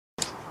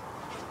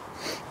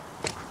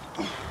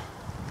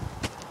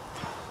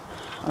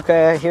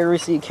Okay, here we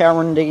see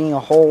Cameron digging a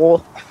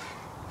hole.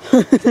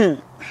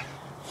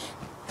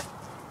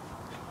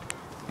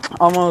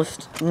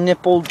 Almost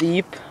nipple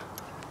deep,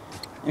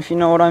 if you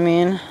know what I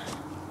mean.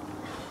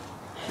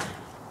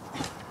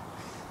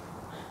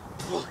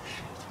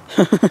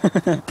 How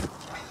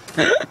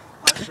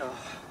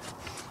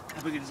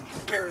big it is in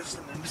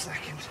comparison in a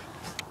second.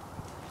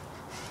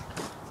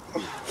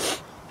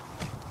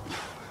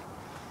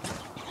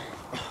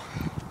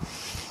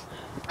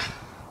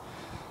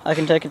 I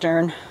can take a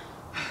turn.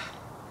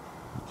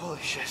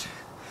 Holy shit.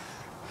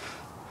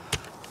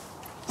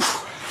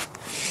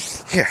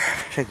 Here,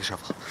 take the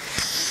shovel.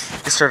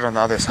 Get started on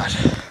the other side.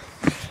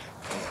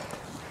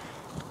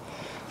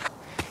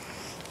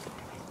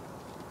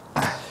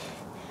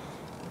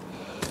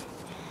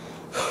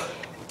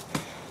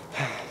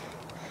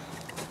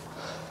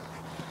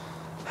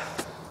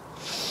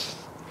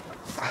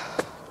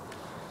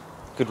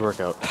 Good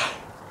workout.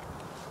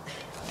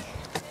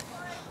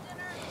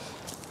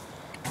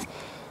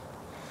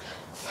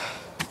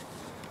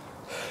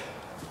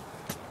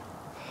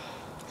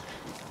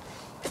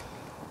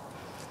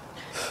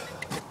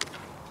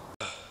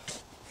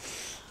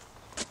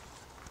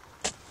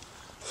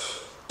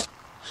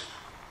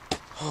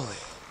 Holy.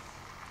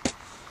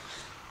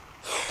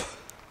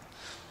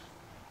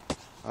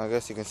 I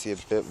guess you can see a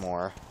bit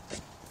more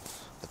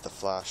with the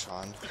flash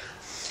on.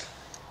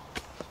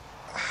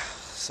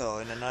 So,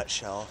 in a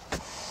nutshell,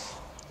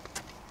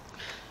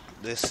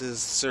 this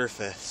is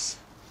surface.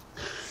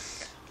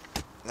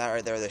 That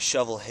right there, the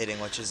shovel hitting,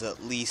 which is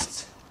at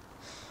least,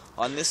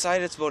 on this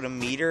side it's about 1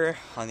 meter,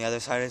 on the other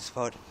side it's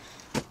about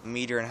 1.5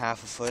 meters, a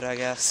foot, I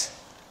guess.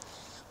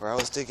 Where I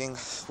was digging,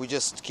 we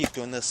just keep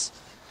doing this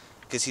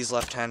because he's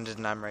left-handed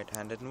and I'm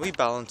right-handed, and we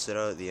balance it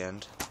out at the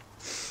end.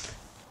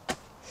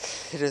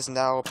 It is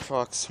now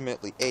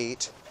approximately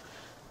 8,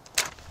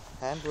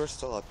 and we're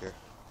still up here.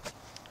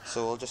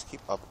 So we'll just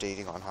keep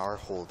updating on how our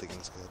hole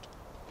digging's good.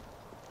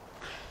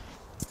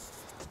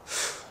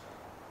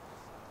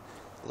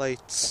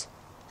 Lights.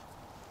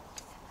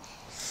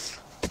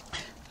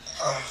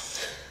 Oh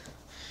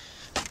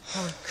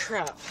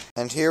crap.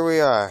 And here we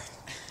are.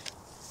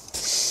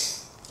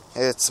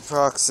 It's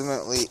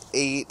approximately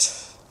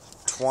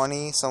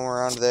 8:20, somewhere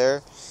around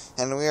there.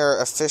 And we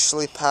are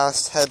officially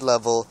past head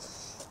level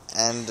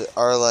and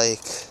are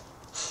like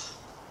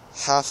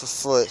half a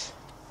foot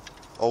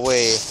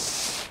away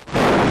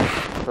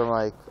from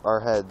like our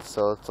heads.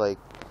 So it's like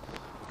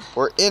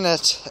we're in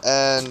it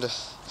and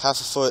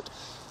half a foot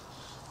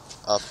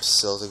up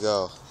still to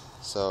go.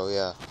 So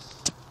yeah.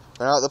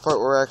 We're now at the part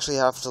where we actually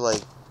have to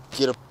like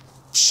get a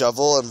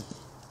shovel and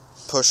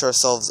push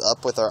ourselves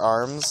up with our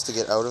arms to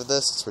get out of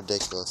this. It's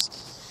ridiculous.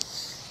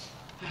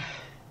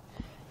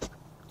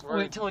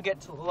 Wait till we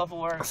get to the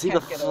level where See,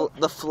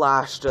 the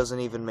flash doesn't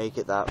even make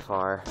it that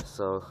far,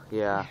 so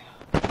yeah,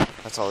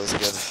 that's always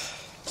good.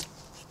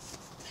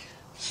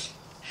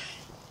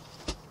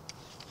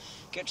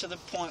 Get to the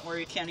point where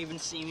you can't even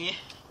see me.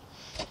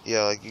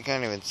 Yeah, like you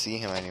can't even see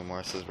him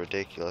anymore, so it's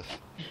ridiculous.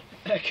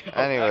 Echo,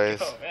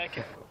 Anyways,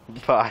 echo.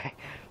 bye.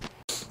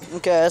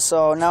 Okay,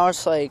 so now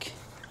it's like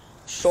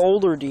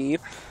shoulder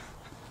deep.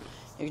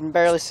 You can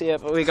barely see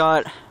it, but we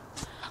got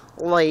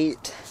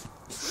light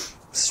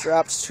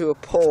strapped to a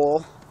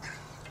pole,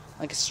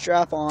 like a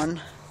strap on.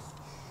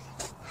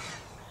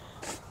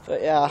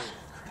 But yeah,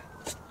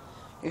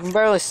 you can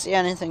barely see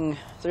anything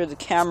through the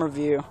camera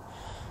view,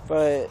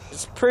 but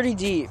it's pretty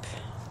deep.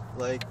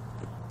 Like,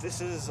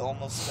 this is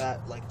almost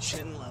at like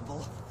chin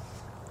level.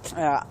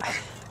 Yeah.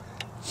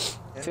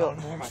 And Feel- on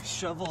where my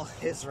shovel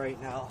is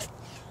right now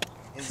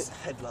is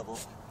head level.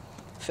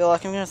 I feel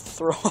like I'm gonna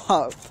throw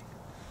up.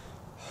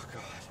 Oh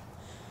god.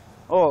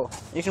 Oh,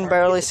 you can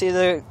barely see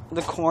the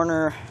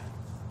corner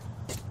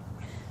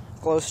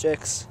glow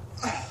sticks.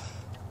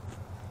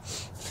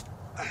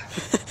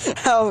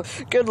 How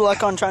good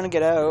luck on trying to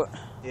get out.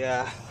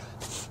 Yeah.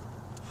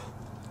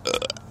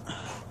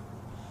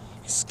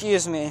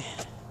 Excuse me.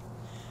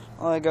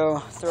 While I go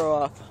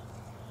throw up.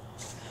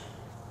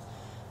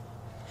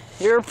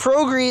 Your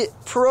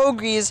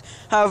pierogies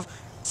have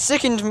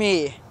sickened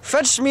me.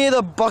 Fetch me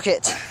the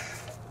bucket.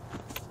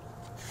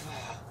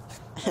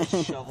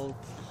 Shoveled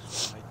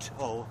my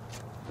toe.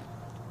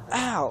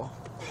 Ow.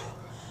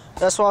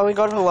 That's why we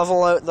got to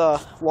level out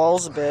the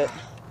walls a bit.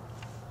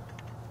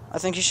 I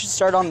think you should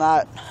start on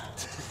that.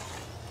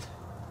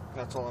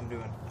 That's all I'm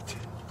doing.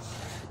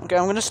 Okay,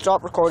 I'm gonna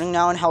stop recording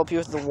now and help you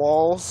with the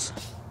walls.